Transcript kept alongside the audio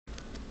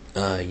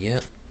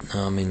Yeah,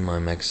 now I'm in my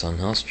Megaton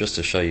house just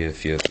to show you a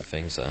few of the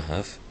things that I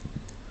have.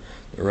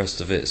 The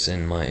rest of it's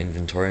in my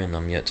inventory and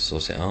I'm yet to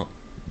sort it out.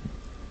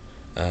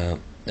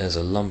 There's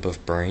a lump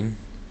of brain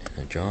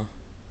in a jar.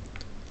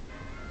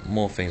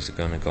 More things are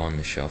going to go on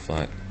the shelf,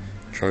 like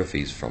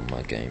trophies from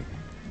my game,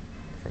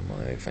 from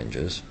my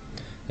adventures.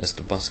 There's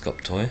the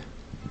Buttercup toy,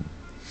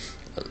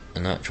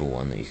 an actual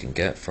one that you can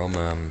get from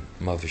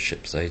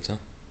Mothership Zeta.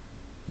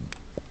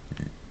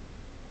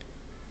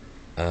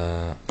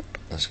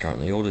 That's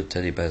currently all the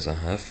teddy bears I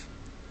have.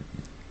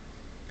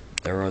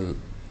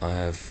 I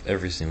have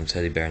every single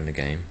teddy bear in the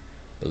game,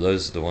 but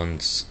those are the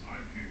ones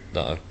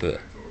that I've put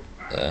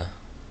there.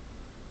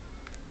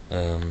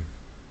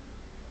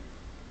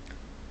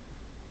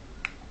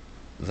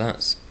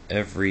 That's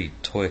every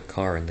toy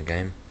car in the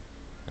game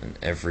and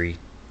every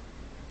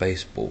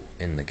baseball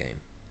in the game.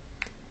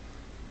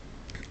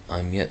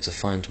 I'm yet to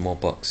find more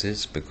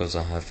boxes because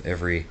I have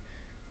every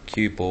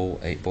cue ball,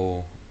 8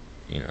 ball,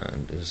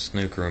 there's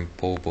snooker and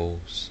pool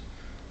balls,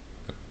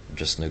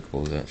 just snooker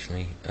balls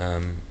actually,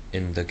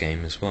 in the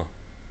game as well.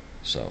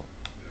 So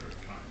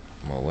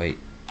I'm gonna wait.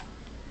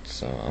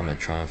 So I'm gonna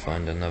try and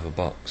find another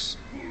box.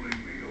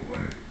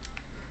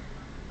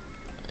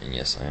 And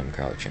yes, I am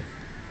crouching.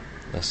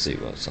 Let's see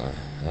what I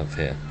have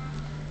here.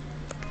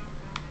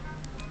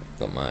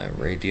 Got my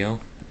radio,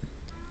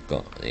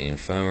 got the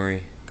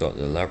infirmary, got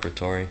the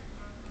laboratory,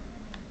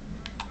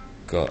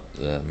 got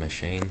the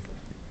machine.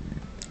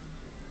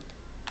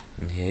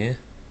 In here,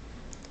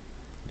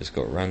 just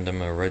got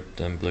random red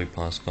and blue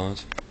pass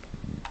cards,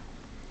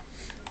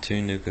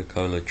 2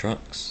 Nuka-Cola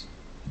trucks.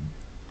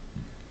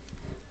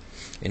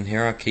 In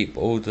here I keep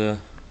all the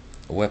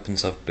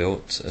weapons I've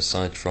built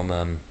aside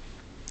from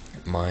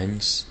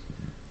mines,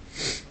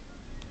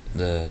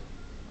 the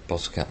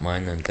bottle cap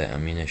mine and the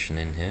ammunition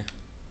in here.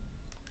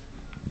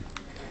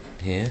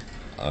 Here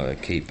I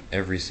keep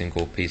every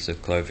single piece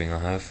of clothing I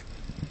have.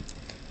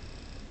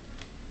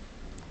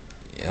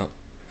 Yep.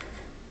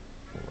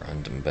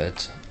 Random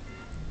bed.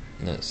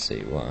 Let's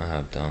see what I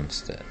have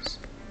downstairs.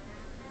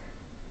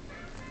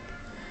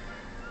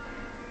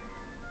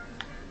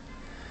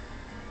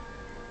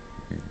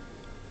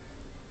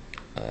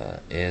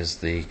 Here's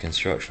the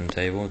construction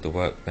table, the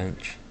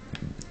workbench.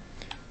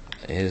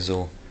 Here's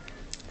all.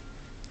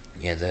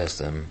 Yeah, there's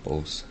them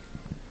balls.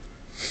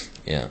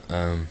 Yeah,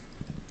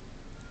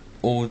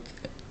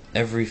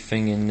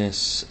 everything in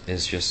this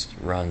is just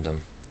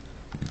random.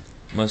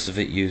 Most of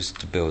it used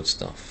to build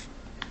stuff.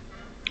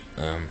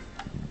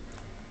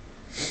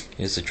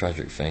 Here's the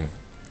tragic thing.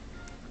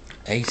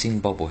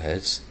 18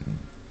 bobbleheads.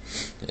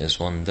 There's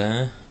one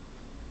there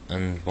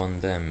and one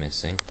there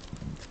missing.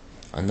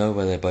 I know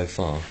where they both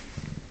are.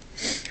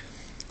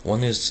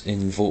 One is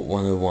in Vault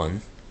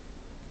 101,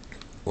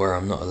 where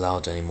I'm not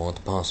allowed anymore,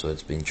 the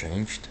password's been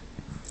changed.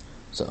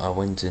 So I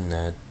went in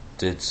there,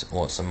 did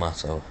what's the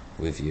matter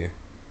with you?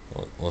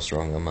 What's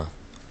wrong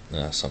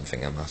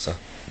something a matter.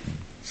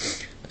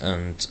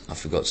 And I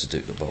forgot to do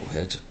the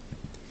bobblehead.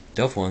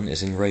 The other one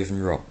is in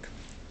Raven Rock.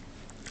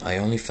 I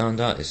only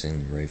found out it's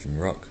in Raven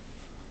Rock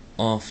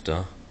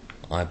after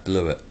I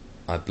blew it.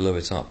 I blew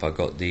it up. I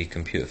got the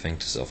computer thing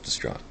to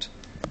self-destruct.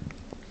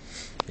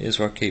 Here's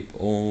where I keep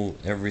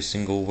every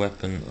single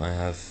weapon I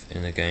have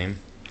in the game.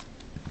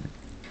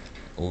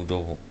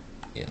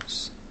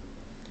 Yes,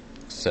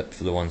 except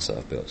for the ones that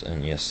I've built,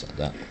 and yes,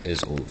 that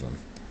is all of them.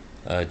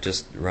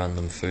 Just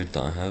random food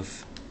that I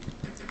have.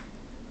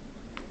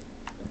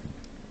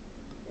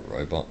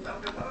 Robot.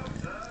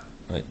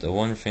 Right, the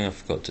one thing I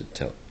forgot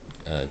to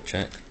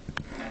check.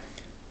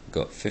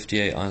 Got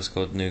 58 ice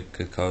cold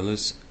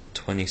Nuka-Colas,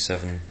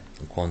 27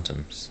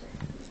 quantums.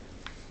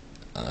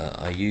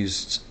 I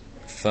used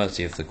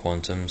 30 of the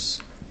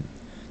quantums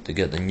to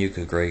get the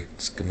Nuka-Grey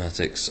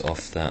schematics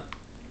off that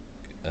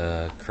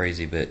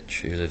crazy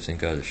bitch who lives in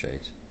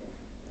Shade.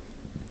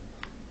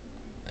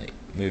 Hey,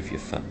 move, you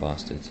fat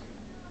bastard.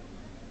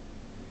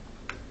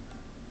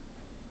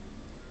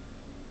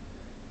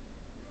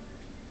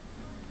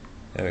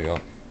 There we go.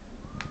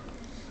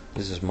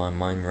 This is my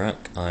mine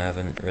rack. I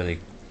haven't really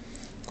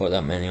got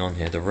that many on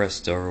here. The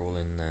rest are all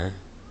in there.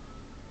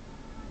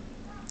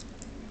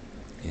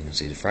 You can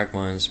see the frag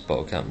mines,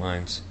 bottle cap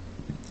mines,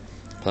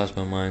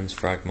 plasma mines,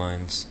 frag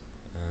mines,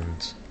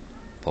 and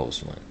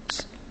pulse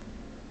mines.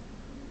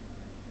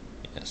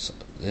 Yes,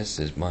 this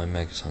is my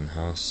Megaton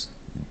house.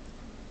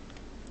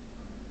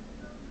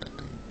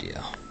 And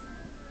yeah.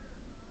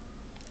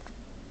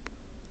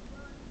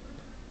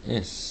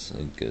 It's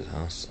a good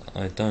house.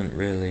 I don't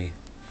really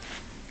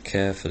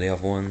care for the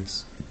other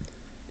ones.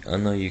 I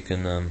know you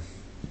can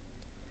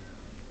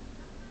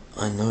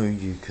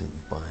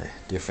buy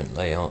different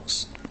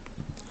layouts.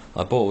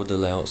 I bought all the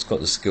layouts, got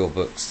the skill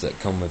books that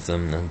come with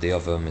them and the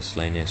other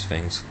miscellaneous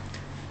things,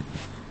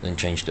 then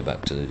changed it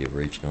back to the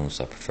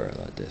originals. I prefer it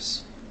like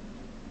this.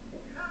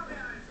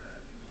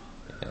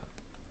 Yeah.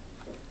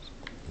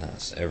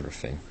 That's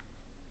everything.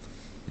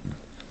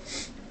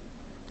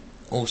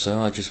 Also,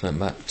 I just went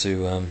back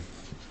to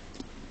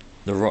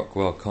the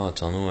Rockwell car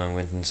tunnel and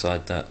went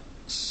inside that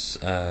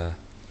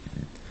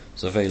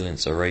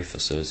surveillance array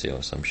facility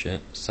or some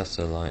shit.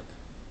 Satellite.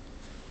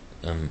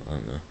 I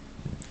don't know.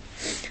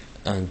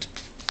 And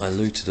I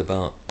looted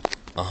about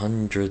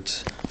 100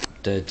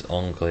 dead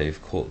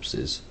Enclave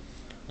corpses,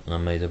 and I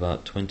made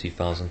about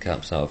 20,000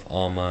 caps out of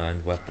armor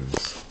and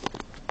weapons.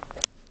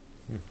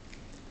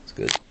 It's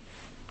good.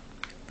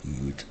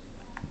 Good.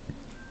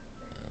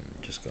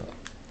 Just got to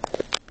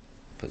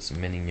put some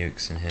mini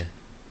nukes in here.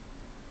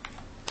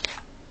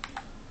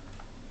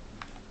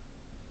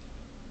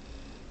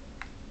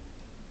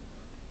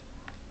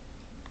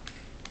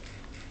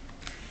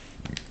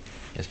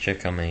 Let's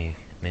check how many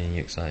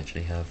mini nukes I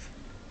actually have.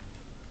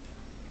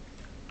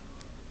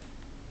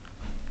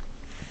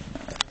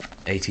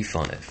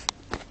 85.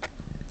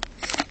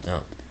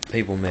 Now,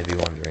 people may be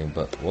wondering,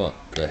 but what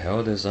the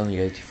hell? There's only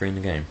 83 in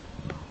the game.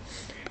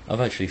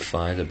 I've actually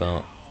fired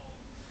about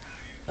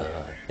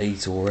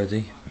 8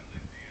 already.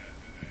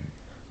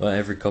 Well,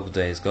 every couple of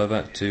days, go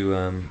back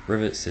to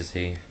Rivet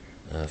City,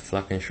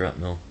 Flak and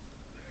Shrapnel.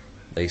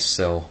 They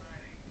sell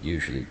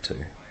usually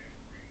 2.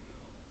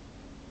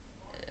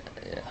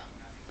 Yeah,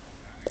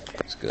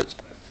 it's good.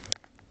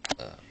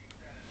 Let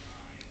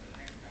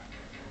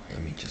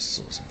me just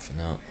sort something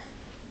out.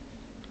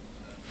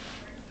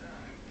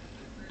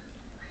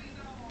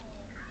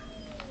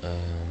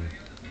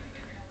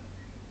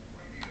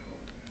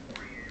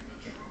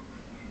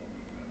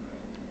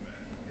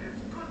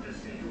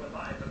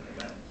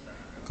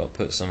 Got to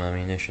put some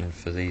ammunition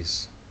for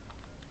these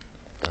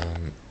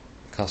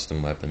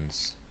custom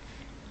weapons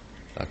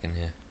back in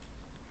here.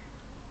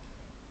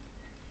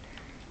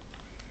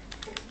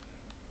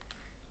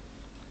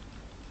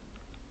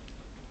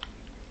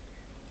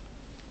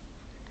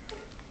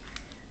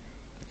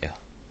 Yeah.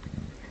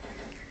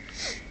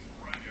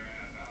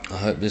 I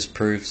hope this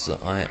proves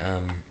that I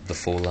am the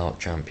Fallout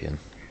champion.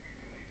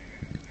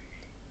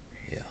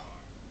 Yeah.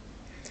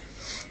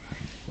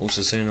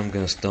 Also soon I'm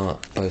going to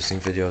start posting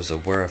videos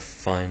of where I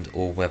find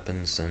all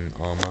weapons and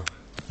armor,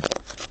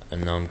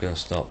 and now I'm going to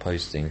start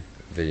posting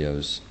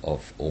videos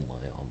of all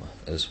my armor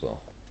as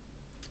well.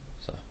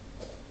 So,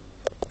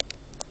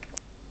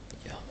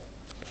 yeah.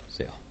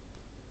 See ya.